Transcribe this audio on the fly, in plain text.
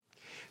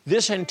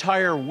This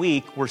entire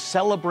week, we're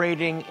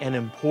celebrating an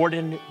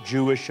important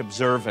Jewish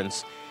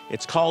observance.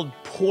 It's called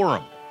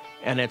Purim,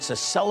 and it's a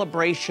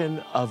celebration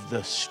of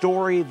the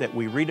story that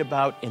we read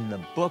about in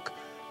the book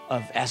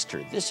of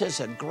Esther. This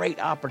is a great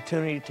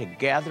opportunity to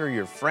gather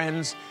your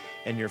friends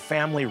and your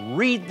family,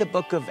 read the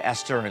book of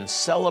Esther, and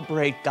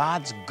celebrate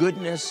God's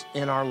goodness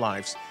in our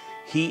lives.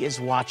 He is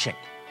watching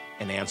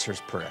and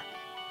answers prayer.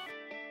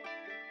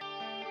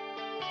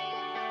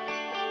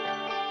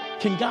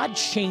 Can God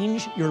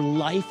change your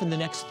life in the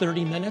next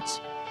 30 minutes?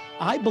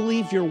 I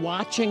believe you're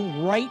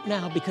watching right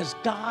now because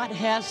God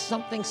has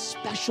something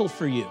special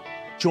for you.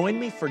 Join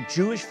me for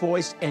Jewish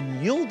Voice,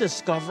 and you'll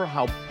discover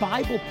how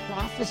Bible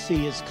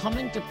prophecy is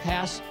coming to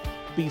pass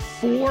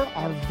before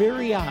our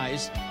very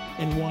eyes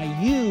and why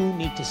you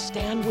need to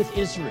stand with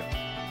Israel.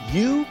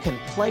 You can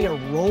play a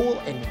role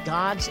in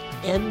God's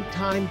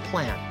end-time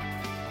plan.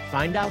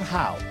 Find out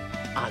how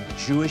on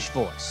Jewish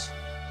Voice.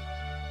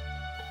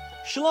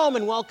 Shalom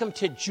and welcome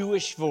to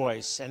Jewish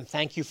Voice, and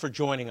thank you for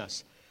joining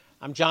us.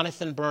 I'm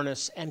Jonathan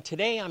Bernis, and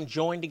today I'm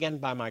joined again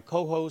by my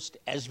co-host,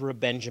 Ezra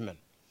Benjamin.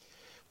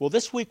 Well,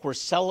 this week we're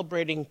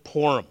celebrating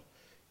Purim.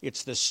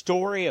 It's the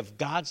story of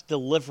God's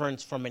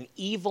deliverance from an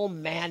evil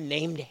man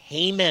named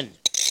Haman.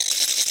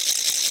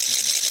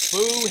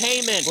 Boo,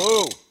 Haman!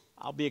 Boo!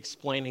 I'll be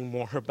explaining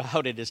more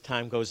about it as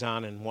time goes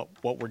on and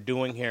what we're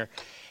doing here.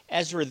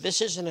 Ezra,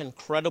 this is an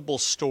incredible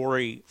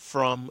story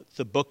from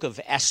the book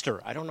of Esther.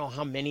 I don't know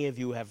how many of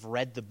you have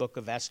read the book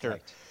of Esther,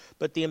 right.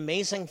 But the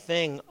amazing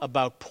thing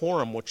about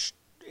Purim, which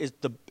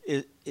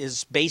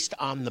is based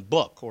on the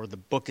book, or the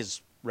book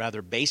is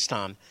rather based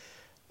on,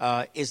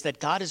 is that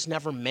God is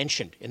never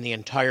mentioned in the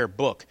entire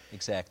book.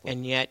 Exactly.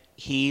 And yet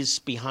he's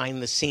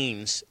behind the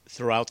scenes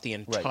throughout the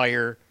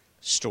entire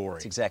story.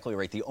 That's exactly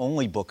right. The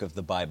only book of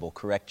the Bible,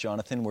 correct,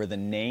 Jonathan, where the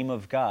name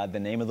of God, the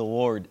name of the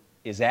Lord,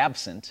 is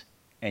absent,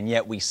 and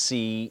yet we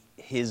see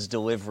his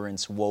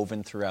deliverance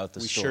woven throughout the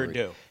story. We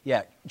sure do.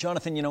 Yeah,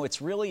 Jonathan, you know,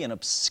 it's really an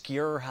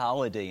obscure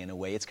holiday in a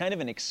way. It's kind of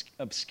an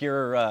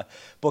obscure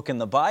book in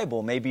the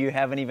Bible. Maybe you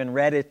haven't even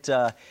read it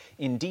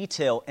in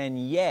detail,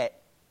 and yet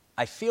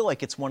I feel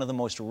like it's one of the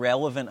most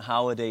relevant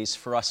holidays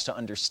for us to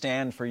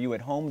understand, for you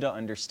at home to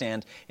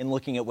understand, in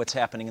looking at what's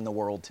happening in the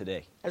world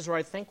today. Ezra,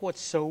 I think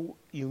what's so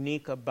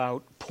unique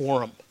about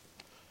Purim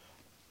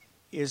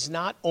is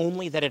not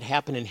only that it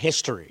happened in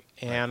history,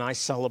 and I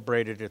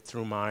celebrated it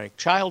through my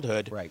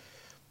childhood,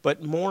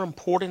 but more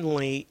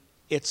importantly,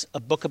 it's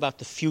a book about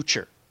the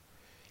future.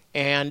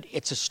 And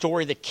it's a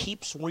story that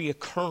keeps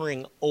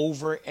reoccurring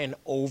over and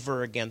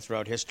over again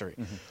throughout history.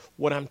 Mm-hmm.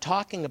 What I'm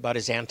talking about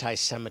is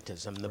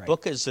anti-Semitism. The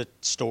book is a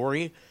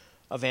story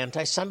of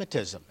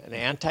anti-Semitism, an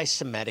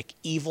anti-Semitic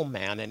evil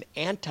man, an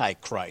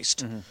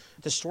antichrist. Mm-hmm.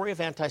 The story of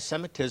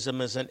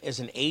anti-Semitism is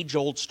an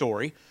age-old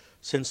story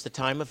since the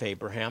time of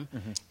Abraham,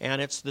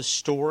 and it's the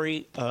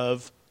story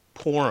of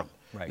Purim.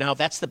 Now,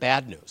 that's the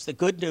bad news. The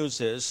good news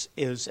is,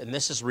 and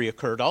this has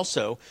reoccurred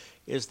also,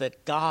 is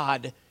that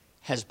God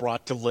has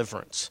brought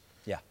deliverance.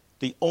 Yeah.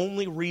 The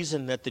only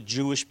reason that the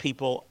Jewish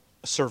people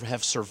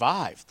have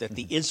survived, that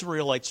the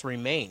Israelites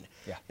remain,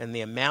 and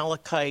the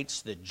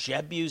Amalekites, the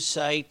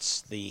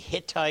Jebusites, the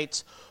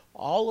Hittites,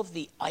 all of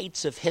the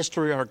ites of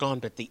history are gone,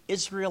 but the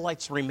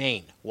Israelites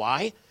remain.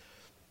 Why?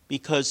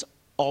 Because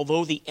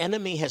although the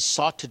enemy has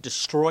sought to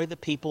destroy the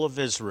people of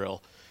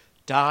Israel,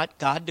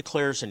 God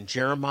declares in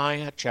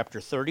Jeremiah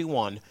chapter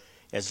 31,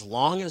 as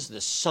long as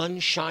the sun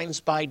shines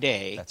by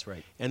day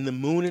and the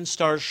moon and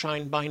stars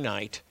shine by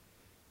night,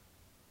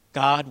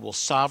 God will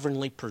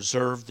sovereignly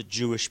preserve the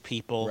Jewish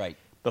people as a nation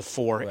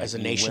before him.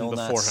 He will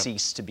not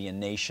cease to be a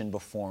nation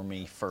before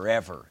me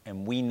forever.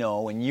 And we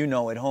know, and you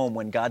know at home,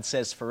 when God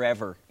says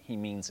forever, he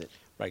means it.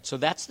 Right, so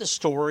that's the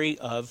story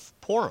of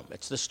Purim.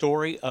 It's the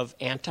story of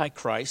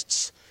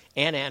antichrists,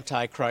 an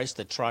antichrist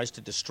that tries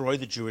to destroy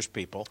the Jewish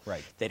people,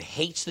 that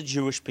hates the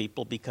Jewish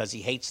people because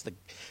he hates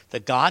the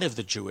God of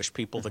the Jewish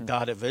people, the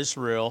God of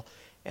Israel,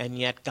 and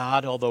yet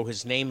God, although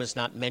his name is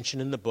not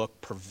mentioned in the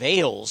book,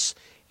 prevails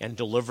and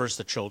delivers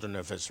the children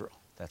of Israel.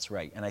 That's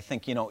right. And I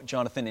think, you know,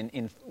 Jonathan,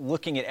 in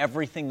looking at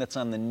everything that's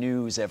on the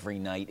news every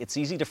night, it's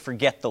easy to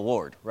forget the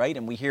Lord, right?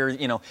 And we hear,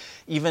 you know,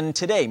 even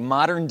today,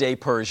 modern-day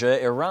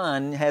Persia,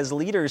 Iran has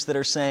leaders that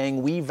are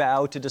saying, we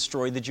vow to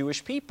destroy the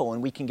Jewish people,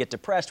 and we can get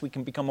depressed, we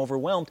can become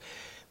overwhelmed.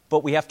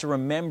 But we have to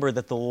remember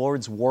that the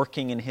Lord's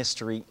working in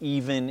history,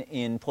 even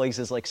in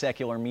places like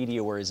secular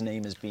media where his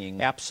name is being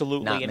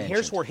Absolutely. not and mentioned.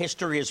 Here's where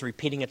history is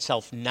repeating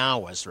itself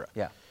now, Ezra.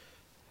 Yeah.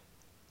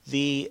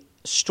 The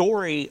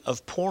story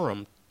of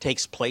Purim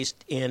takes place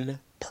in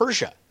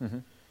Persia.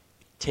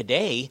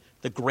 Today,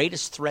 the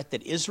greatest threat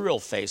that Israel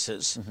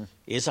faces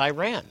is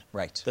Iran.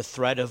 The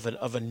threat of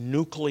a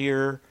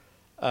nuclear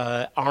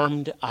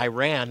armed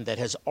Iran that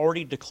has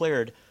already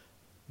declared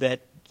that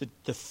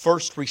the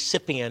first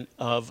recipient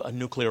of a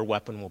nuclear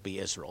weapon will be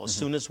Israel. As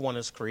soon as one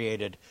is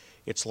created,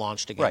 it's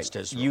launched against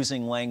Israel.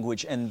 Using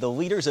language, and the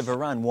leaders of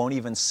Iran won't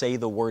even say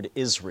the word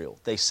Israel.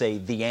 They say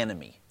the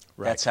enemy.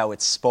 Right. That's how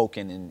it's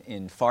spoken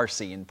in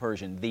Farsi, in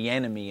Persian, the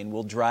enemy, and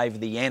will drive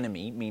the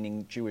enemy,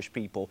 meaning Jewish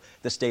people,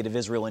 the state of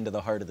Israel, into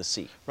the heart of the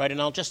sea. Right,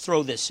 and I'll just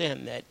throw this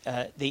in,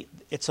 that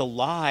it's a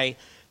lie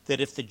that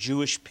if the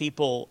Jewish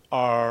people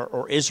are,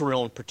 or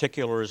Israel in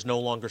particular, is no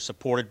longer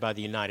supported by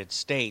the United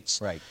States,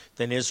 right,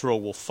 then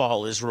Israel will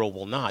fall, Israel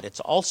will not. It's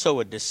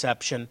also a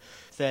deception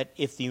that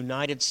if the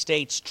United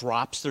States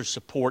drops their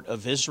support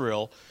of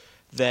Israel,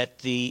 that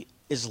the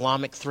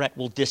Islamic threat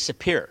will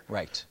disappear.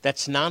 Right.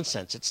 That's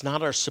nonsense. It's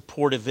not our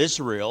support of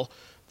Israel.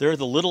 They're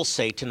the little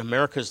Satan.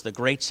 America's the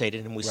great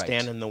Satan, and we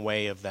stand in the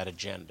way of that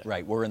agenda.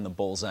 Right. We're in the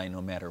bullseye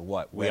no matter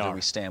what, whether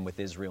we stand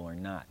with Israel or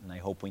not. And I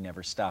hope we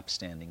never stop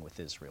standing with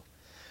Israel.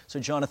 So,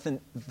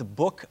 Jonathan, the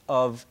book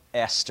of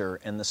Esther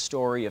and the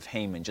story of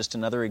Haman, just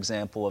another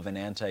example of an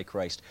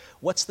antichrist.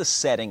 What's the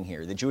setting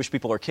here? The Jewish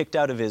people are kicked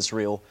out of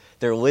Israel.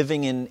 They're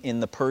living in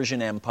the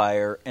Persian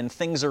Empire, and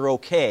things are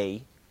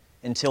okay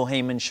until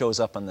Haman shows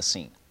up on the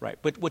scene. Right,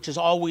 but which has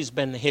always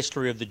been the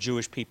history of the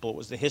Jewish people. It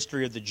was the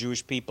history of the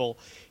Jewish people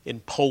in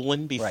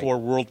Poland before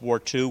World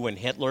War II when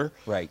Hitler.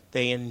 Right.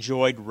 They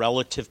enjoyed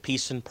relative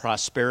peace and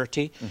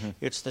prosperity. Mm-hmm.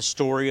 It's the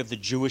story of the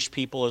Jewish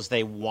people as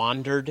they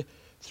wandered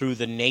through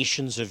the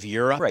nations of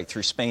Europe. Right,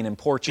 through Spain and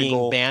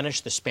Portugal. Being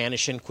banished. The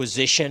Spanish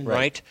Inquisition,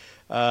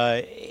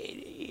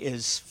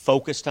 is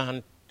focused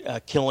on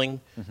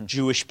killing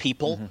Jewish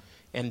people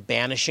and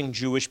banishing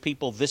Jewish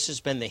people. This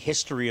has been the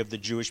history of the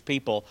Jewish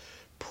people.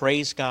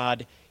 Praise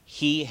God,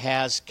 He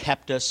has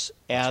kept us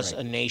as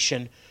a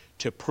nation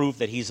to prove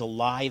that He's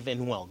alive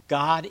and well.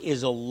 God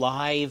is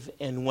alive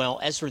and well.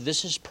 Ezra,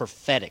 this is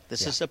prophetic.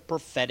 This is a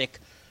prophetic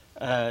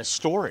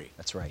story.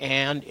 That's right.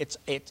 And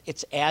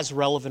it's as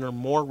relevant or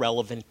more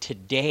relevant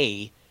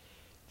today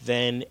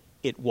than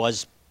it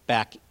was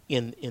back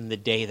in the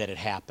day that it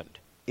happened.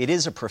 It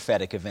is a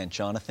prophetic event,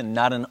 Jonathan,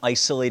 not an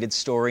isolated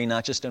story,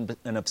 not just an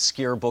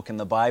obscure book in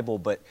the Bible,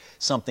 but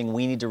something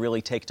we need to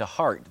really take to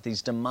heart.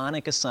 These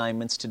demonic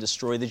assignments to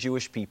destroy the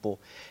Jewish people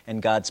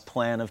and God's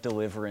plan of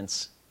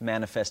deliverance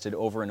manifested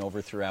over and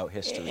over throughout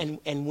history.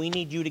 And we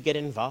need you to get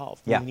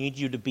involved. Yeah. We need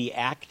you to be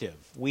active.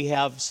 We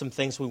have some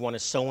things we want to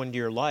sow into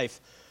your life,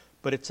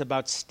 but it's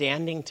about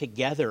standing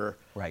together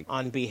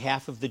on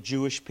behalf of the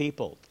Jewish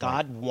people.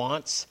 God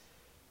wants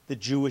the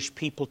Jewish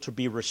people to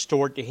be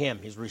restored to Him.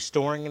 He's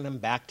restoring them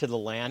back to the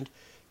land.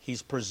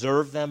 He's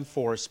preserved them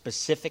for a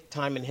specific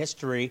time in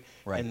history,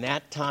 and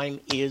that time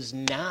is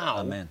now.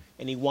 Amen.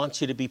 And He wants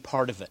you to be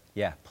part of it.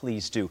 Yeah,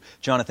 please do.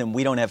 Jonathan,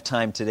 we don't have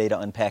time today to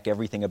unpack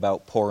everything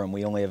about Purim.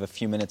 We only have a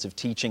few minutes of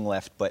teaching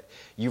left, but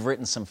you've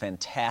written some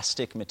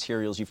fantastic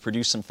materials. You've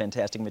produced some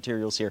fantastic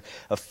materials here.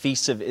 A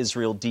Feast of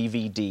Israel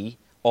DVD,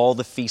 all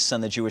the feasts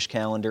on the Jewish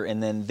calendar,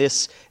 and then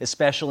this,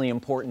 especially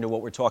important to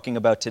what we're talking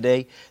about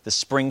today, the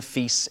spring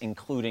feasts,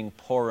 including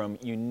Purim.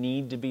 You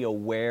need to be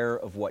aware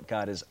of what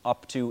God is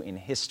up to in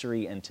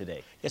history and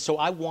today. Yeah, so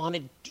I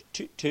wanted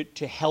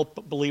to help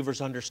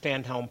believers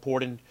understand how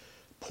important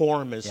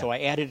Purim is, so I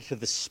added it to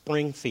the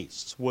spring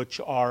feasts,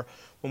 which are,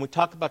 when we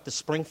talk about the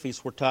spring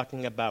feasts, we're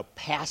talking about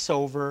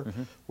Passover,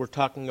 we're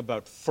talking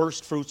about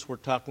first fruits, we're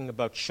talking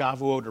about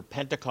Shavuot or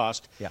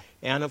Pentecost,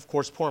 and of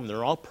course Purim.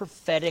 They're all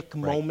prophetic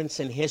moments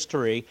in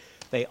history.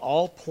 They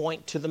all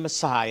point to the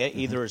Messiah,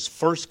 either His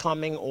first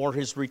coming or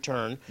His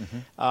return,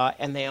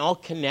 and they all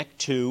connect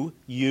to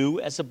you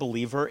as a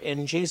believer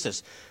in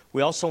Jesus.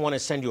 We also want to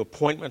send you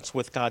appointments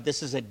with God.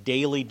 This is a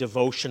daily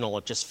devotional.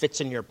 It just fits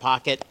in your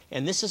pocket.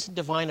 And this is a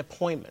divine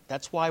appointment.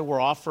 That's why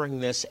we're offering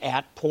this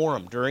at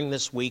Purim, during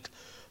this week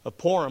of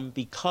Purim,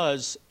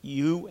 because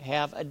you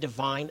have a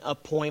divine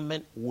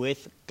appointment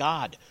with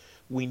God.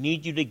 We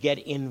need you to get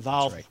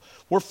involved.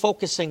 We're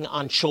focusing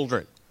on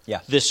children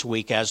this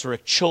week, Ezra.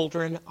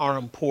 Children are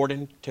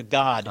important to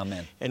God.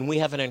 Amen. And we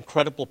have an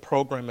incredible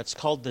program. It's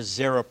called the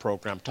Zera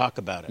program. Talk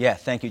about it. Yeah,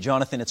 thank you,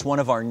 Jonathan. It's one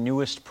of our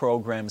newest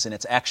programs, and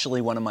it's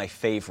actually one of my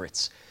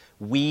favorites.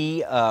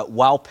 We,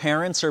 while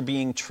parents are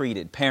being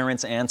treated,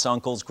 parents, aunts,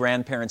 uncles,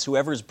 grandparents,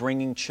 whoever's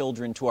bringing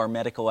children to our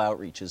medical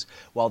outreaches,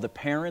 while the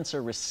parents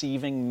are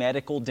receiving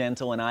medical,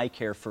 dental, and eye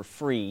care for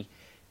free,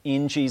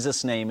 in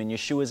Jesus' name, in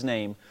Yeshua's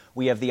name,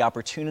 we have the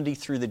opportunity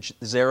through the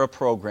Zera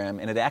program,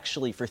 and it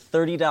actually, for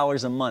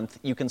 $30 a month,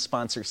 you can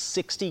sponsor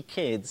 60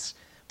 kids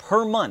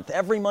per month.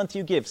 Every month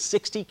you give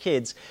 60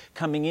 kids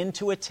coming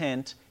into a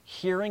tent,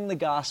 hearing the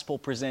gospel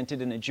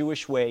presented in a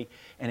Jewish way,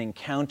 and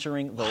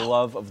encountering the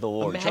love of the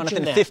Lord. Imagine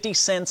Jonathan, that. 50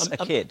 cents a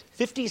kid.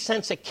 50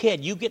 cents a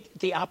kid. You get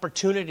the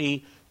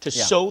opportunity to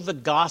sow the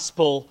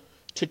gospel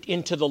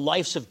into the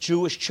lives of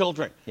Jewish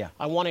children.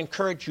 I want to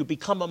encourage you,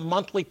 become a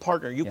monthly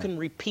partner. You can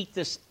repeat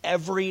this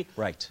every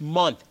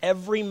month.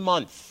 Every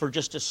month, for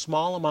just a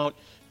small amount,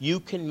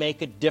 you can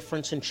make a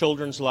difference in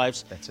children's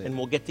lives. And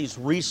we'll get these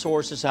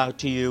resources out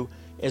to you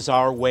as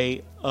our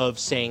way of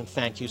saying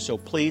thank you. So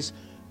please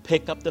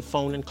pick up the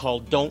phone and call.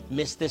 Don't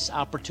miss this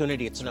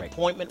opportunity. It's an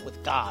appointment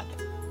with God.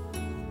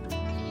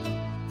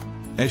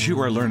 As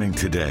you are learning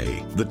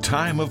today, the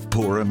time of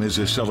Purim is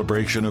a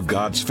celebration of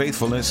God's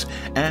faithfulness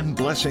and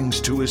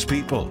blessings to His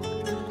people.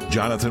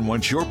 Jonathan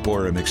wants your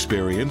Purim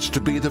experience to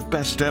be the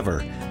best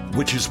ever,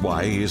 which is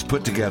why he has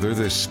put together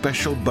this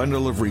special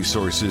bundle of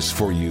resources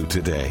for you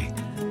today.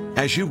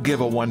 As you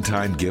give a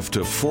one-time gift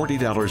of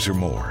 $40 or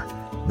more,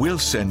 we'll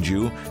send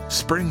you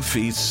Spring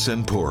Feasts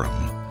and Purim,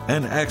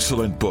 an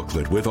excellent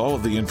booklet with all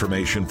of the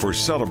information for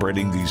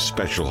celebrating these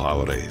special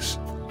holidays.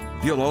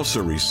 You'll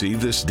also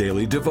receive this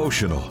daily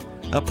devotional,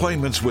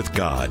 Appointments with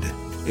God.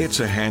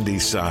 It's a handy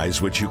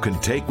size which you can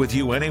take with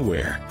you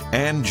anywhere.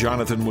 And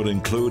Jonathan will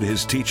include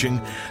his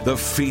teaching, The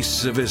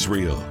Feasts of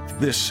Israel.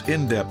 This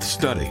in-depth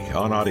study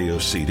on audio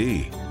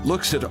CD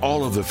looks at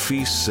all of the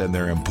feasts and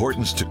their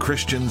importance to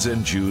Christians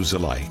and Jews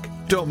alike.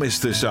 Don't miss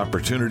this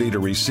opportunity to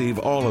receive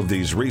all of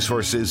these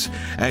resources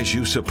as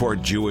you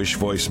support Jewish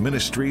Voice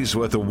Ministries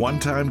with a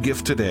one-time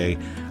gift today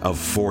of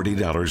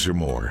 $40 or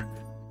more.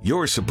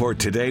 Your support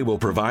today will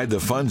provide the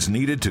funds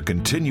needed to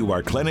continue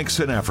our clinics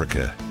in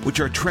Africa,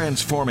 which are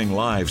transforming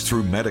lives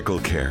through medical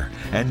care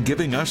and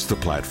giving us the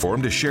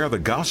platform to share the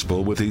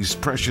gospel with these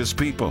precious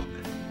people.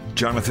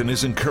 Jonathan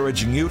is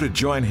encouraging you to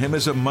join him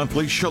as a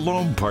monthly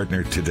Shalom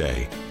partner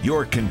today.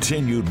 Your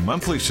continued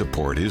monthly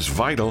support is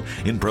vital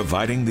in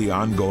providing the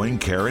ongoing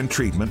care and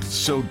treatment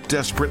so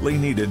desperately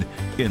needed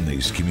in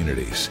these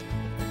communities.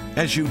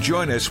 As you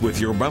join us with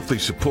your monthly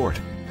support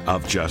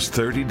of just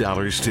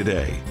 $30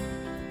 today,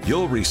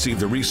 you'll receive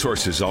the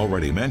resources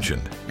already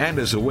mentioned, and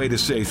as a way to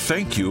say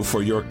thank you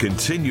for your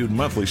continued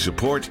monthly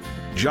support,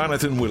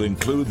 Jonathan will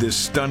include this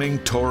stunning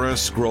Torah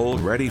scroll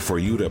ready for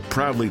you to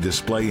proudly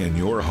display in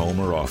your home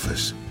or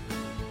office.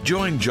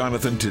 Join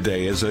Jonathan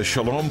today as a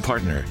Shalom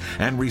partner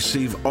and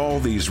receive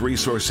all these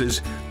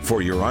resources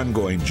for your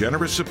ongoing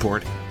generous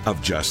support of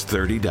just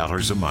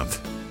 $30 a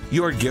month.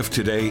 Your gift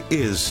today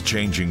is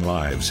changing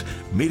lives,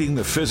 meeting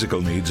the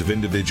physical needs of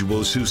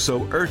individuals who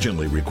so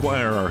urgently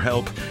require our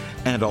help,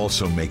 and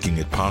also making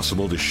it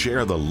possible to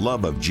share the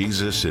love of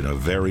Jesus in a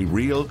very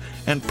real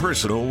and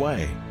personal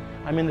way.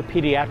 I'm in the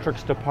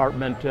pediatrics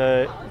department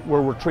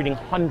where we're treating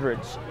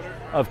hundreds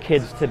of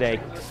kids today,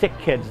 sick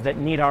kids that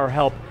need our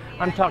help.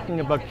 I'm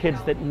talking about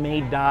kids that may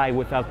die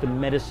without the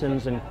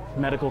medicines and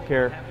medical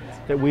care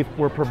that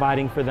we're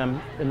providing for them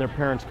and their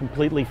parents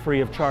completely free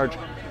of charge.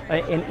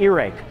 An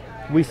earache.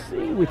 We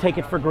take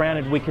it for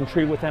granted we can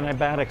treat with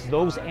antibiotics.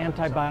 Those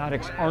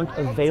antibiotics aren't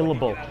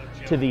available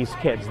to these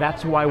kids.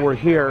 That's why we're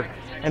here.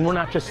 And we're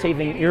not just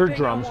saving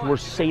eardrums, we're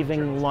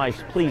saving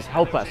lives. Please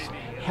help us.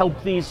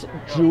 Help these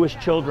Jewish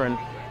children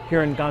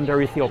here in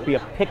Gondar, Ethiopia.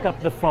 Pick up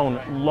the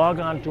phone, log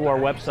on to our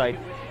website.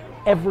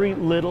 Every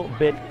little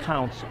bit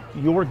counts.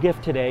 Your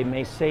gift today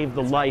may save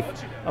the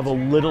life of a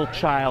little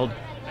child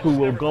who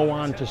will go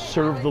on to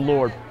serve the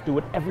Lord. Do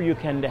whatever you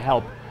can to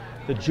help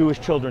the Jewish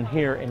children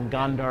here in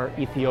Gondar,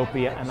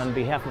 Ethiopia. And on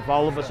behalf of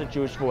all of us at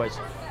Jewish Voice,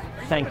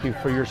 thank you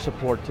for your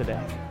support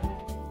today.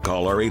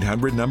 Call our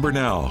 800 number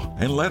now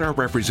and let our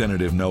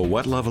representative know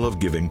what level of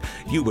giving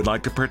you would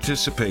like to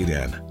participate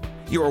in.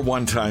 Your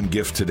one-time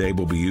gift today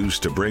will be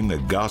used to bring the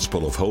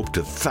gospel of hope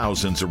to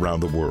thousands around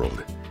the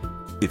world.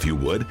 If you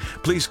would,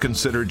 please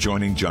consider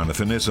joining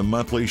Jonathan as a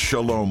monthly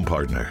Shalom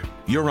partner.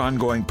 Your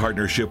ongoing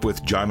partnership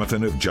with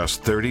Jonathan of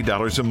just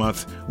 $30 a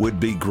month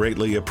would be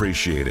greatly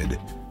appreciated.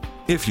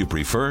 If you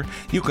prefer,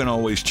 you can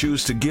always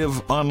choose to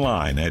give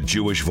online at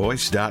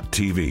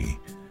jewishvoice.tv.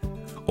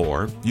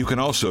 Or you can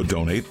also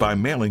donate by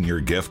mailing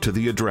your gift to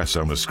the address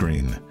on the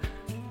screen.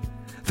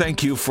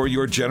 Thank you for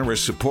your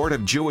generous support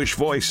of Jewish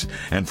Voice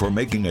and for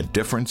making a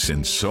difference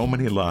in so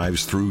many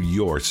lives through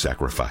your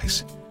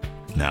sacrifice.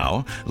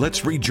 Now,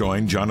 let's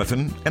rejoin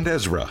Jonathan and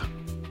Ezra.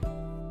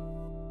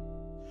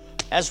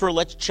 Ezra,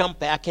 let's jump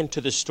back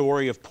into the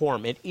story of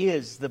Purim. It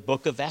is the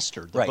book of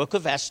Esther. The book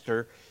of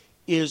Esther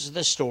is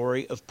the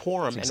story of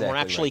Purim, and we're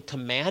actually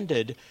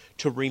commanded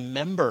to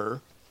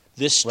remember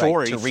this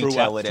story, to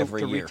retell it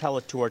every year. To retell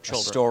it to our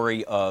children. A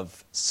story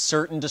of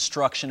certain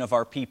destruction of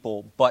our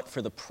people, but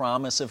for the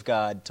promise of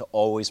God to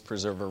always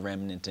preserve a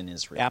remnant in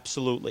Israel.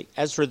 Absolutely.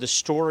 Ezra, the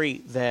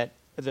story that,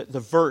 the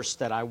verse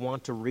that I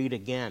want to read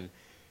again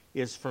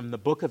is from the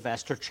book of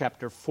Esther,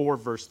 chapter 4,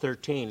 verse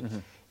 13. Mm-hmm.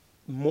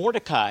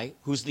 Mordecai,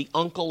 who's the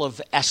uncle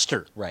of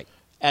Esther. Right.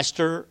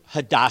 Esther,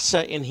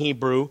 Hadassah in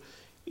Hebrew,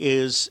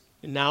 is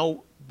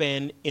now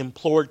been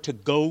implored to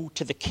go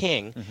to the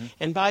king. Mm-hmm.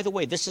 And by the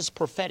way, this is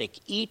prophetic.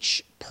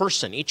 Each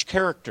person, each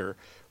character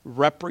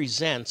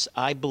represents,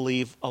 I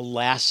believe, a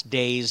last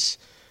days,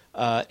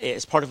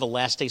 as part of a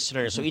last day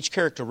scenario. Mm-hmm. So each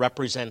character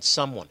represents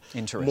someone.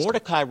 Interesting.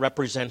 Mordecai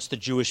represents the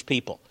Jewish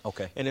people.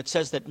 Okay. And it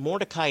says that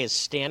Mordecai is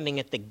standing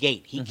at the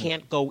gate. He mm-hmm.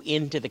 can't go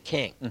into the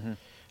king. Mm-hmm.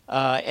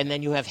 And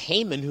then you have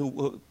Haman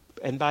who,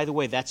 and by the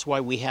way, that's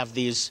why we have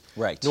these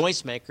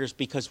noisemakers,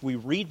 because we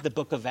read the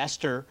book of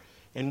Esther,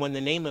 and when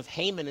the name of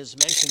Haman is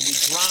mentioned, we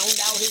drowned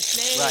out his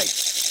name. Right.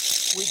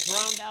 We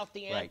drowned out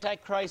the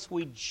Antichrist.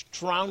 We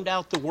drowned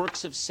out the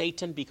works of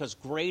Satan, because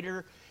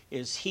greater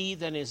is he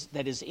that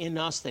is in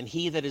us than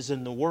he that is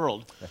in the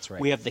world. That's right.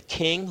 We have the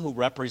king who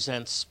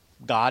represents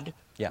God,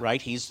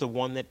 right? He's the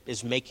one that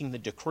is making the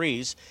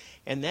decrees.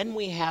 And then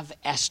we have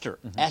Esther.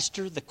 Mm-hmm.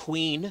 Esther, the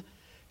queen,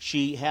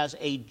 she has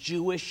a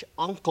Jewish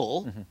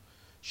uncle. Mm-hmm.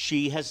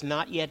 She has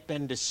not yet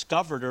been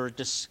discovered, or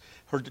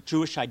her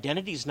Jewish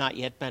identity has not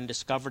yet been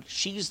discovered.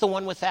 She's the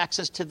one with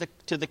access to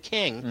the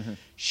king. Mm-hmm.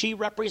 She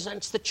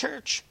represents the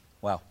church.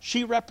 Wow.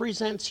 She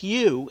represents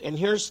you. And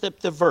here's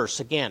the verse.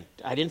 Again,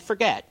 I didn't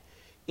forget.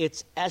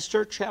 It's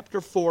Esther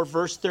chapter 4,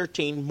 verse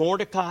 13.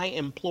 Mordecai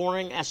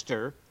imploring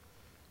Esther,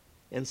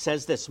 and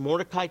says this.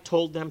 Mordecai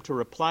told them to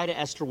reply to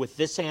Esther with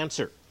this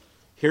answer.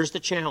 Here's the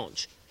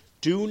challenge.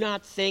 Do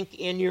not think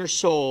in your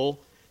soul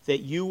that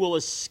you will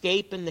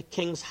escape in the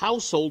king's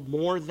household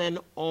more than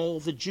all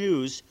the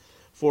Jews.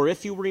 For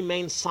if you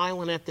remain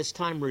silent at this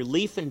time,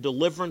 relief and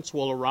deliverance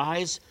will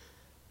arise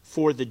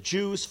for the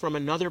Jews from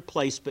another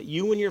place, but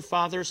you and your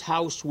father's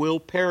house will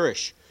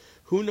perish.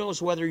 Who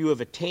knows whether you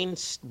have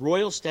attained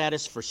royal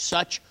status for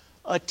such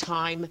a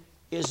time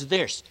as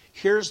this?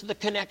 Here's the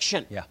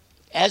connection. Yeah.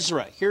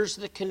 Ezra, here's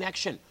the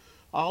connection.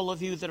 All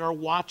of you that are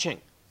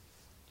watching,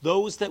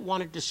 those that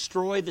want to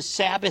destroy the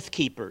Sabbath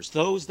keepers,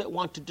 those that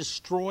want to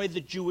destroy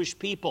the Jewish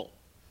people,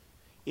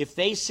 if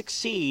they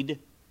succeed,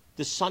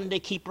 the Sunday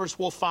keepers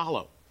will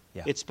follow.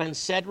 Yeah. It's been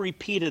said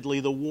repeatedly,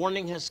 the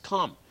warning has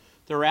come.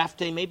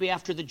 They may be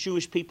after the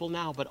Jewish people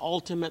now, but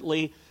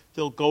ultimately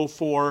they'll go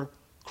for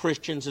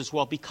Christians as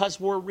well, because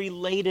we're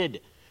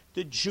related.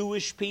 The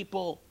Jewish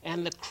people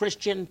and the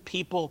Christian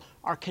people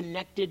are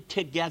connected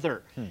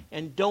together.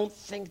 And don't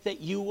think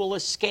that you will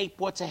escape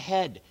what's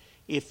ahead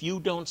if you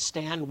don't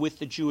stand with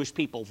the Jewish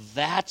people.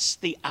 That's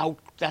the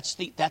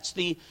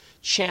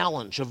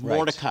challenge of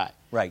Mordecai.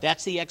 Right.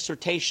 That's the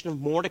exhortation of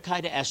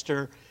Mordecai to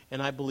Esther,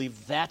 and I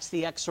believe that's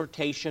the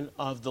exhortation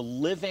of the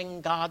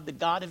living God, the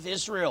God of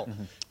Israel,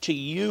 to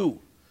you,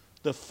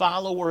 the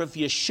follower of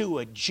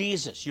Yeshua,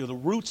 Jesus. The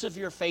roots of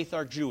your faith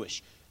are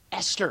Jewish.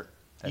 Esther,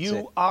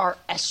 you are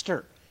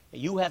Esther.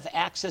 You have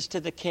access to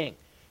the king.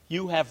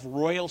 You have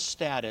royal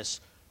status,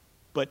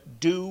 but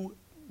do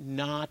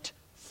not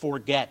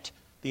forget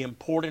the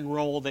important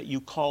role that you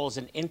call as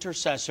an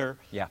intercessor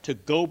to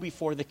go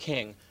before the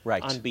king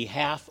on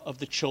behalf of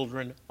the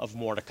children of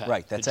Mordecai.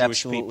 Right, that's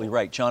absolutely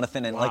right,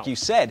 Jonathan. And like you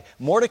said,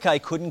 Mordecai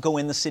couldn't go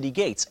in the city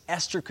gates.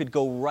 Esther could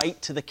go right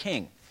to the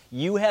king.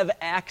 You have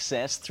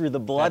access through the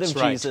blood of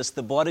Jesus,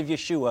 the blood of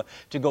Yeshua,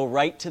 to go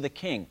right to the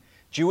king.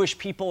 Jewish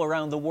people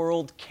around the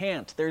world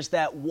can't. There's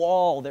that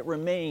wall that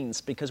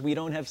remains because we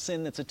don't have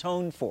sin that's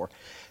atoned for.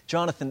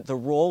 Jonathan, the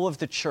role of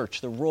the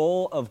church, the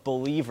role of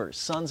believers,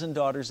 sons and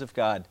daughters of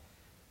God,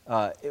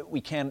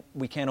 we can't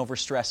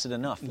overstress it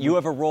enough. You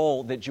have a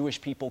role that Jewish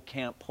people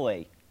can't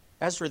play.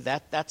 Ezra,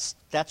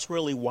 that's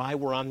really why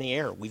we're on the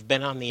air. We've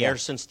been on the air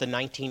since the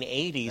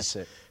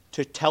 1980s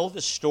to tell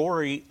the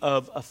story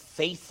of a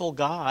faithful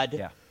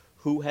God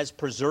who has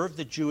preserved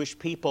the Jewish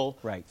people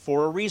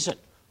for a reason,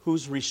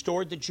 who's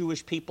restored the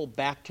Jewish people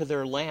back to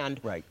their land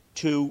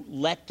to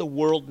let the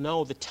world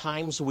know the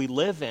times we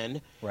live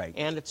in.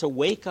 And it's a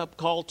wake-up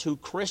call to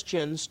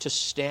Christians to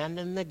stand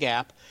in the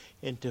gap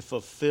and to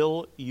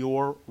fulfill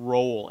your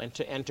role and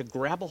to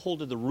grab a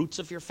hold of the roots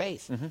of your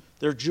faith.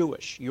 They're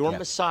Jewish. Your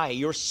Messiah,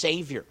 your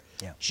Savior,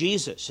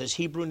 Jesus, his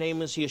Hebrew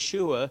name is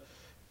Yeshua,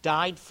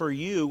 died for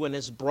you and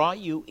has brought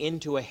you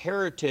into a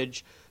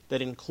heritage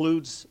that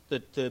includes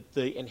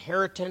the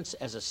inheritance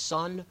as a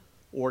son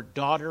or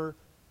daughter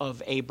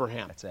of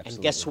Abraham.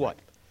 And guess what?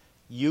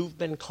 You've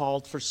been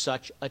called for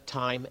such a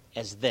time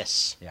as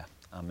this. Yeah.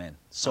 Amen.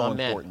 So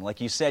important. Like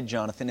you said,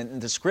 Jonathan,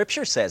 and the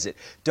scripture says it.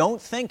 Don't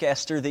think,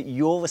 Esther, that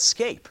you'll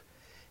escape.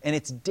 And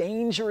it's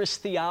dangerous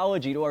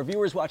theology to our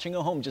viewers watching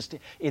at home.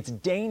 It's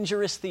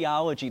dangerous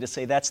theology to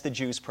say that's the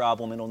Jews'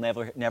 problem and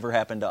it'll never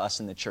happen to us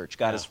in the church.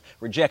 God has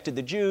rejected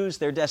the Jews.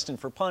 They're destined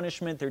for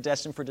punishment. They're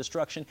destined for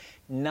destruction.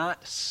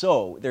 Not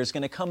so. There's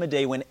going to come a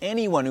day when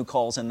anyone who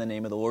calls in the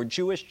name of the Lord,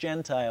 Jewish,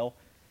 Gentile,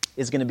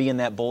 is going to be in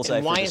that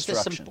bullseye for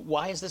destruction.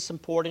 Why is this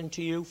important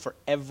to you? For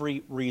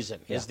every reason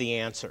is the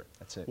answer.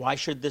 That's it. Why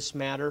should this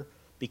matter?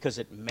 Because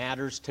it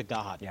matters to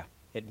God. Yeah.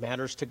 It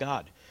matters to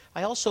God.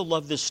 I also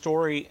love this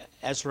story,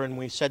 Ezra, and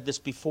we've said this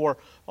before.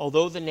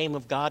 Although the name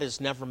of God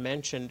is never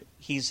mentioned,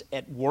 he's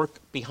at work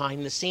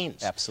behind the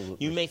scenes.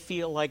 Absolutely. You may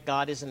feel like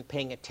God isn't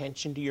paying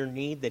attention to your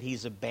need, that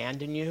he's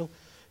abandoned you.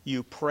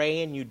 You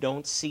pray and you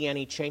don't see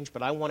any change,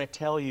 but I want to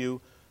tell you,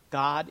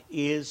 God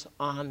is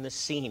on the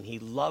scene. He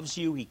loves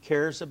you. He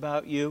cares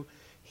about you.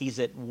 He's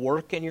at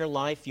work in your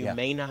life. You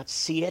may not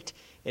see it.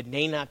 It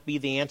may not be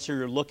the answer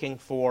you're looking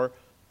for,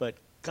 but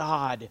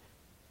God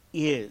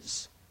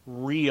is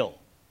real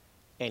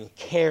and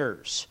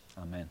cares.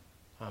 Amen.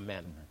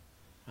 Amen.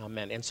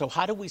 Amen. And so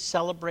how do we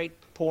celebrate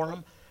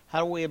Purim? How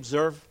do we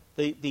observe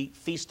the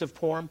Feast of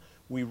Purim?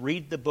 We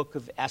read the book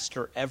of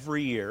Esther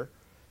every year.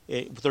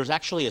 There's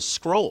actually a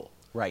scroll.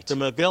 The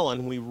Megillah,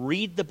 and we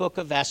read the book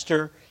of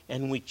Esther,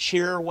 and we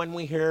cheer when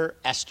we hear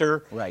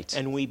Esther,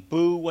 and we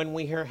boo when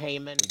we hear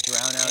Haman, we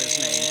drown out his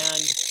name,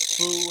 and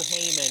boo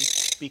Haman,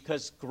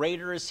 because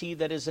greater is he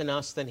that is in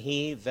us than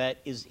he that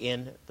is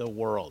in the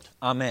world.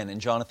 Amen. And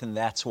Jonathan,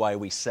 that's why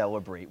we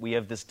celebrate. We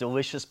have this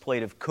delicious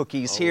plate of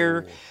cookies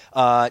here,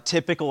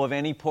 typical of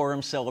any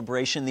Purim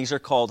celebration. These are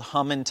called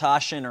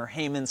Hamantashen, or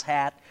Haman's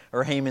hat,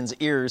 or Haman's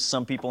ears,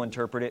 some people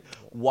interpret it.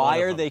 Why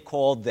are they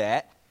called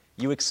that?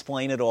 You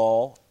explain it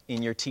all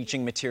in your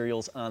teaching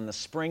materials on the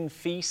spring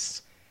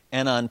feasts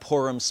and on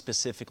Purim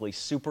specifically.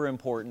 Super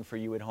important for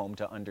you at home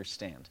to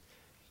understand.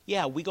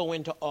 Yeah, I go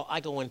into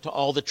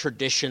all the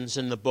traditions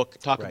in the book.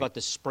 Talk Right. about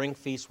the spring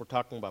feast. We're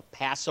talking about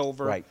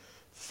Passover, Right.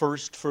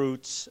 first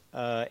fruits,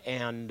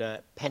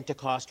 and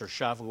Pentecost or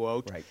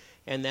Shavuot. Right.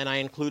 And then I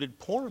included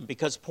Purim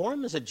because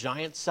Purim is a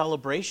giant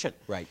celebration.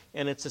 Right.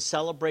 And it's a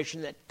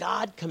celebration that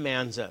God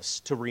commands us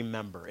to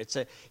remember.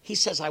 He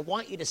says, I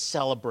want you to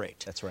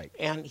celebrate. That's right.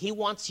 And he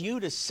wants you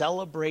to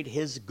celebrate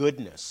his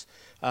goodness.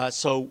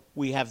 So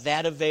we have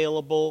that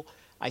available.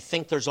 I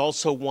think there's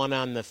also one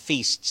on the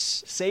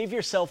feasts. Save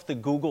yourself the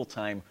Google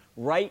time.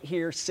 Right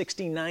here,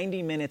 60,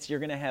 90 minutes, you're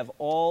going to have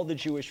all the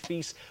Jewish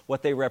feasts,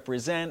 what they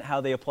represent, how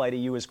they apply to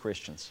you as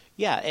Christians.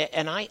 Yeah,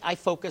 and I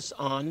focus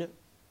on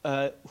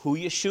who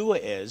Yeshua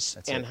is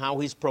and how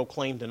he's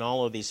proclaimed in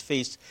all of these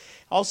feasts.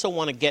 I also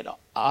want to get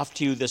off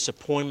to you this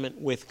appointment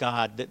with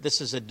God. That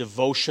this is a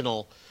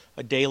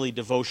daily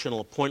devotional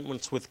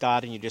appointments with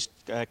God, and you just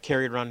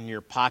carry it around in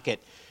your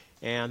pocket.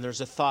 And there's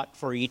a thought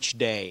for each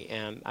day,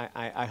 and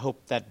I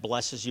hope that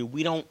blesses you.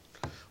 We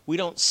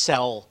don't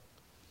sell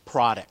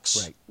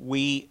products. Right.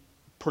 We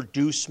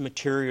produce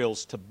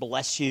materials to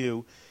bless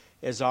you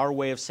as our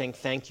way of saying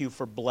thank you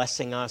for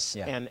blessing us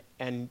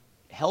and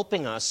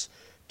helping us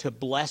to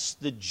bless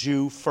the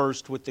Jew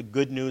first with the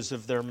good news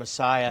of their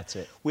Messiah. That's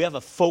it. We have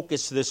a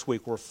focus this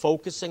week. We're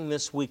focusing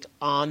this week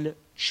on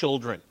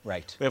children.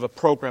 Right. We have a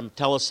program.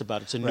 Tell us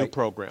about it. It's a new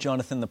program.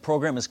 Jonathan, the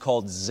program is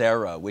called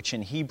Zera, which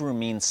in Hebrew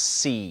means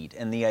seed.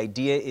 And the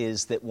idea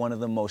is that one of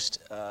the most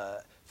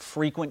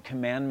frequent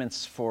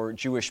commandments for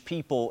Jewish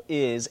people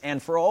is,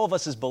 and for all of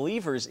us as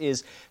believers,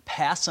 is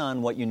pass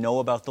on what you know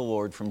about the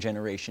Lord from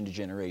generation to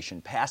generation.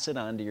 Pass it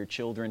on to your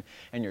children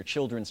and your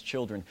children's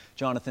children.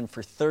 Jonathan,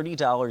 for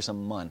 $30 a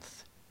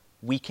month,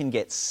 we can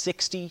get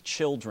 60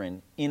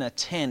 children in a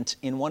tent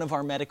in one of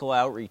our medical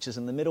outreaches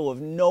in the middle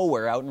of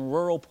nowhere, out in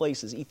rural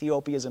places,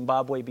 Ethiopia,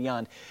 Zimbabwe,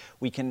 beyond.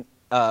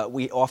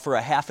 We offer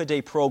a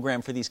half-a-day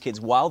program for these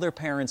kids while their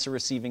parents are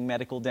receiving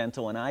medical,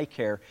 dental, and eye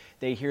care.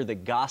 They hear the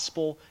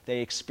gospel. They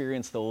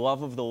experience the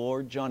love of the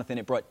Lord. Jonathan,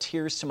 it brought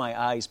tears to my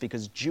eyes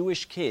because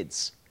Jewish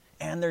kids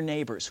and their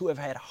neighbors who have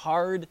had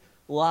hard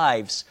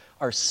lives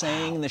are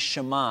saying the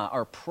Shema,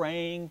 are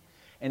praying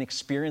and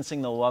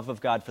experiencing the love of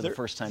God for the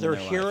first time in their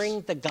lives. They're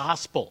hearing the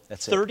gospel.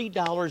 That's it.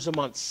 $30 a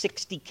month,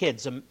 60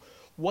 kids.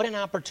 What an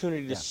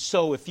opportunity to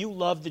sow. If you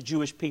love the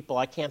Jewish people,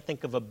 I can't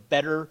think of a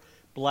better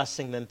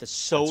blessing than to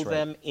sow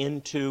them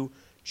into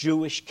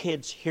Jewish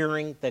kids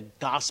hearing the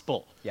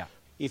gospel. Yeah.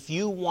 If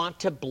you want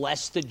to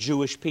bless the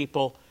Jewish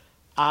people,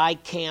 I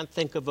can't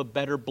think of a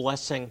better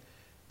blessing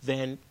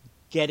than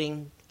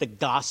getting the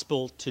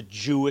gospel to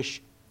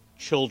Jewish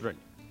children,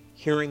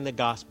 hearing the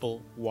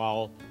gospel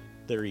while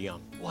they're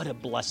young. What a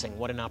blessing,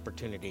 what an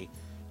opportunity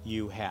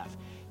you have.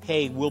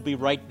 Hey, we'll be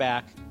right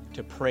back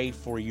to pray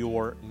for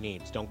your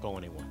needs. Don't go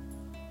anywhere.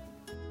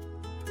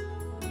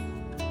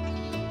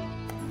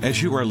 As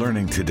you are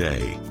learning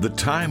today, the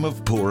time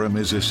of Purim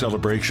is a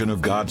celebration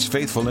of God's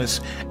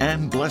faithfulness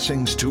and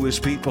blessings to his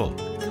people.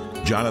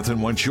 Jonathan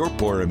wants your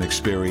Purim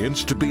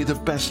experience to be the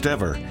best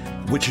ever,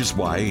 which is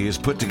why he has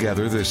put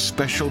together this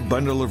special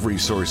bundle of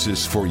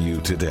resources for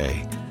you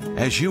today.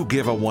 As you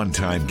give a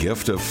one-time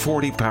gift of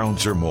 40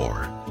 pounds or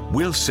more,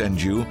 we'll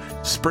send you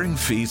Spring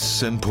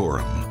Feasts and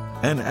Purim,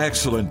 an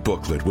excellent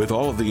booklet with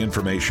all of the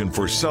information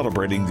for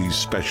celebrating these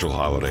special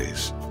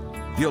holidays.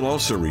 You'll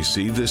also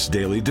receive this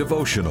daily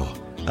devotional,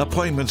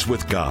 Appointments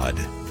with God.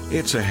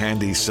 It's a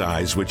handy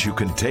size which you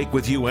can take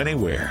with you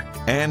anywhere.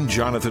 And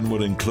Jonathan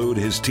will include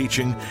his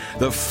teaching,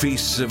 The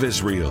Feasts of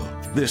Israel.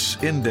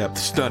 This in-depth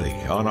study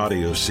on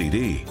audio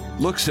CD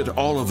looks at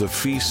all of the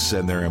feasts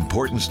and their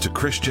importance to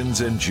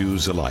Christians and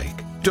Jews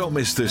alike. Don't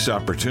miss this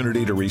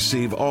opportunity to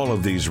receive all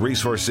of these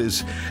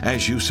resources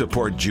as you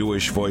support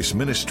Jewish Voice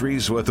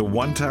Ministries with a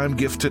one-time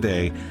gift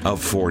today of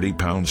 40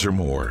 pounds or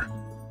more.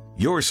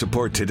 Your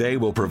support today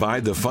will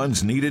provide the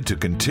funds needed to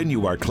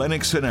continue our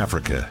clinics in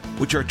Africa,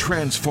 which are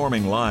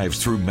transforming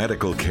lives through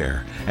medical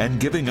care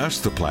and giving us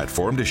the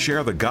platform to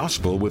share the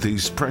gospel with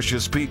these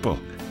precious people.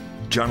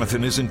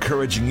 Jonathan is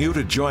encouraging you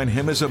to join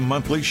him as a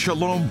monthly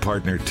Shalom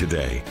partner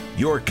today.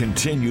 Your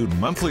continued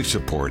monthly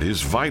support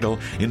is vital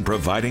in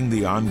providing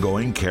the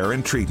ongoing care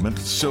and treatment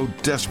so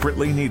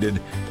desperately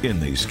needed in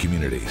these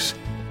communities.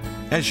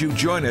 As you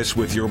join us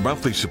with your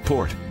monthly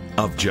support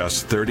of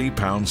just 30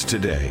 pounds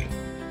today,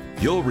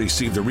 you'll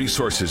receive the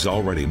resources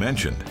already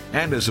mentioned.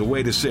 And as a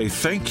way to say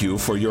thank you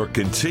for your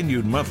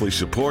continued monthly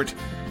support,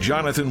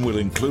 Jonathan will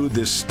include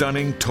this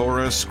stunning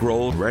Torah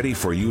scroll ready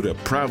for you to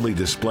proudly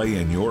display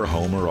in your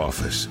home or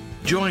office.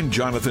 Join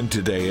Jonathan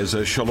today as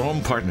a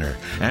Shalom partner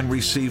and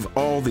receive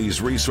all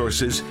these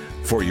resources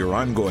for your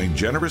ongoing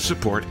generous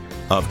support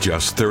of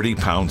just 30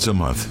 pounds a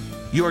month.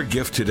 Your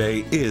gift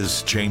today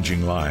is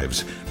changing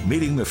lives,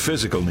 meeting the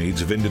physical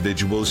needs of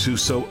individuals who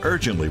so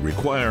urgently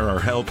require our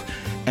help,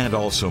 and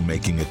also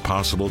making it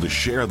possible to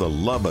share the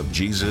love of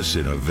Jesus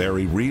in a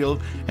very real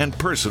and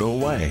personal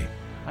way.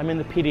 I'm in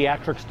the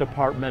pediatrics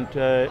department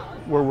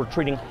where we're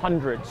treating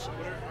hundreds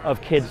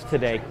of kids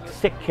today,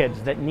 sick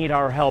kids that need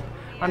our help.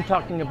 I'm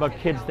talking about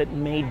kids that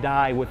may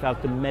die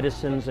without the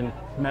medicines and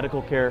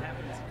medical care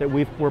that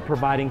we're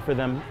providing for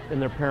them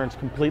and their parents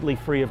completely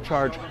free of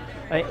charge.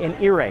 An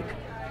earache,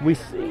 we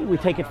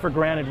take it for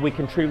granted we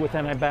can treat with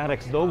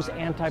antibiotics. Those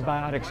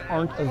antibiotics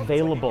aren't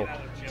available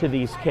to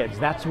these kids.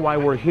 That's why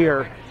we're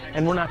here.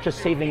 And we're not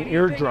just saving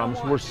eardrums,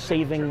 we're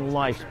saving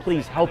lives.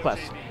 Please help us.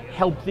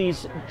 Help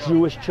these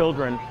Jewish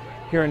children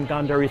here in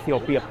Gondar,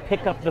 Ethiopia.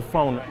 Pick up the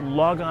phone,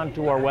 log on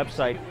to our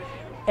website.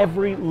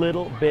 Every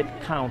little bit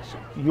counts.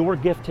 Your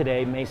gift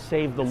today may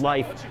save the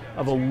life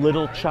of a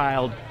little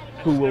child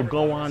who will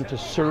go on to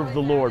serve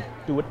the Lord.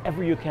 Do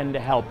whatever you can to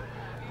help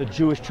the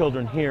Jewish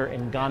children here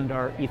in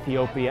Gondar,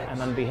 Ethiopia.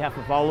 And on behalf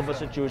of all of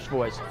us at Jewish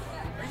Voice,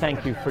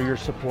 thank you for your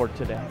support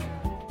today.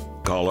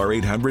 Call our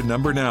 800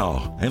 number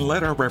now and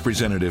let our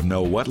representative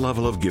know what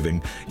level of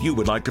giving you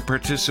would like to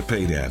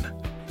participate in.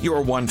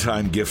 Your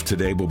one-time gift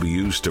today will be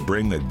used to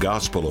bring the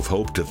gospel of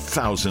hope to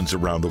thousands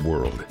around the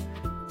world.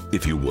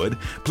 If you would,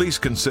 please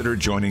consider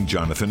joining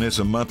Jonathan as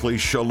a monthly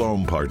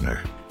Shalom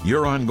partner.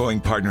 Your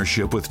ongoing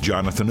partnership with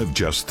Jonathan of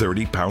just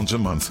 £30 a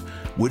month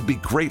would be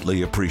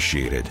greatly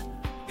appreciated.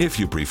 If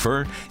you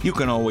prefer, you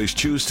can always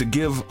choose to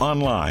give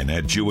online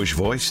at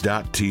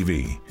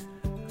jewishvoice.tv.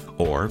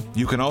 Or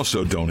you can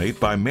also donate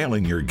by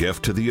mailing your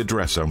gift to the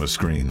address on the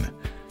screen.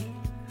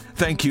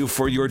 Thank you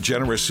for your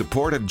generous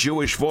support of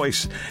Jewish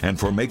Voice and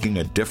for making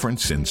a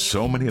difference in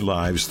so many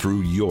lives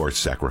through your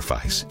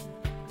sacrifice.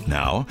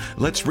 Now,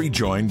 let's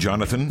rejoin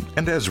Jonathan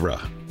and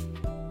Ezra.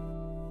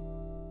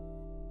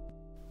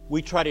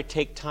 We try to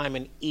take time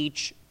in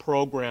each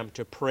program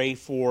to pray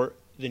for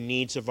the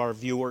needs of our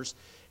viewers,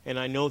 and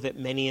I know that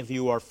many of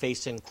you are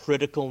facing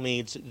critical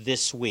needs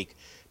this week.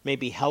 It may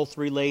be health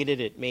related,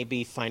 it may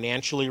be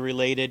financially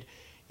related,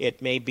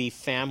 it may be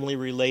family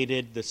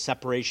related, the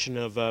separation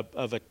of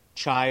a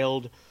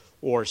child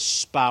or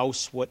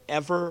spouse,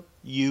 whatever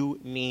you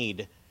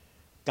need.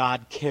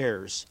 God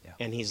cares,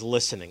 and He's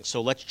listening.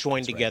 So let's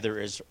join together,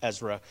 right,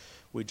 Ezra.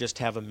 We just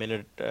have a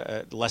minute,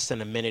 less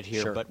than a minute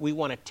here, Sure. But we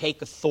want to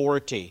take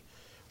authority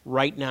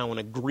right now and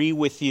agree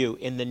with you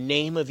in the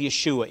name of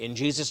Yeshua, in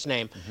Jesus'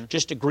 name.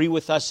 Just agree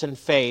with us in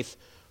faith.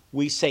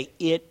 We say,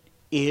 it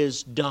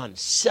is done.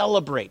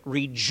 Celebrate,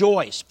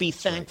 rejoice, be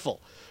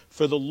thankful.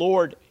 For the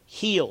Lord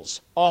heals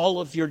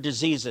all of your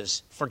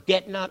diseases.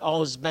 Forget not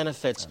all His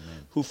benefits,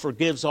 who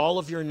forgives all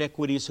of your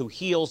iniquities, who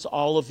heals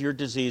all of your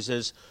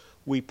diseases.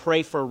 We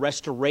pray for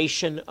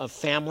restoration of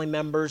family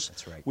members.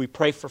 That's right. We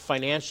pray for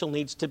financial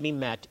needs to be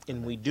met,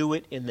 and we do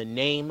it in the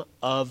name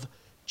of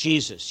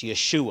Jesus,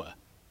 Yeshua.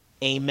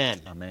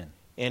 Amen. Amen.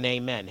 And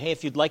amen. Hey,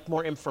 if you'd like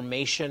more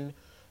information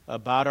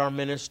about our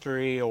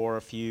ministry, or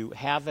if you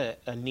have a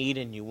need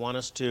and you want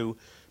us to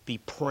be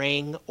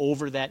praying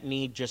over that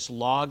need, just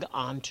log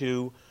on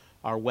to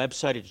our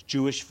website. It's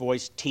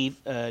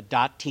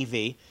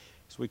jewishvoice.tv.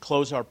 As we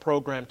close our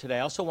program today,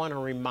 I also want to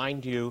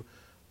remind you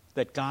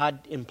that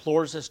God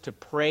implores us to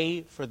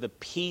pray for the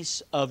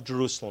peace of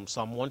Jerusalem.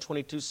 Psalm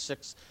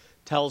 122:6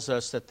 tells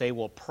us that they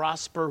will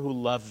prosper who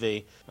love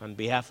thee. On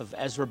behalf of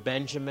Ezra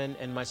Benjamin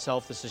and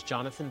myself, this is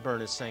Jonathan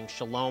Bernis saying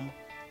shalom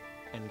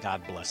and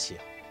God bless you.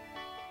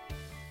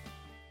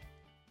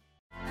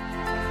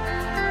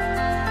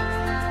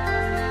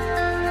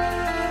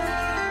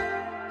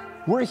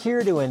 We're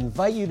here to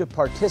invite you to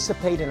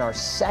participate in our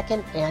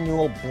second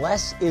annual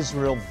Bless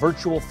Israel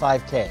virtual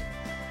 5K.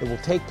 It will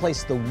take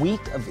place the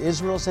week of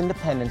Israel's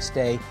Independence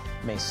Day,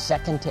 May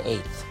 2nd to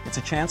 8th. It's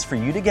a chance for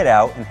you to get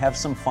out and have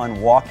some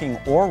fun walking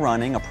or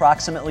running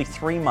approximately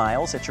 3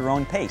 miles at your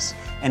own pace,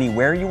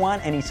 anywhere you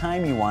want,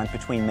 anytime you want,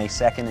 between May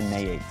 2nd and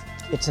May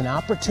 8th. It's an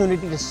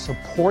opportunity to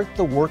support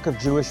the work of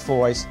Jewish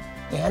Voice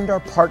and our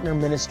partner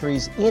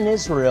ministries in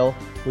Israel.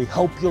 We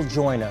hope you'll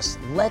join us.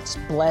 Let's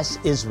bless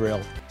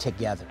Israel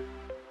together.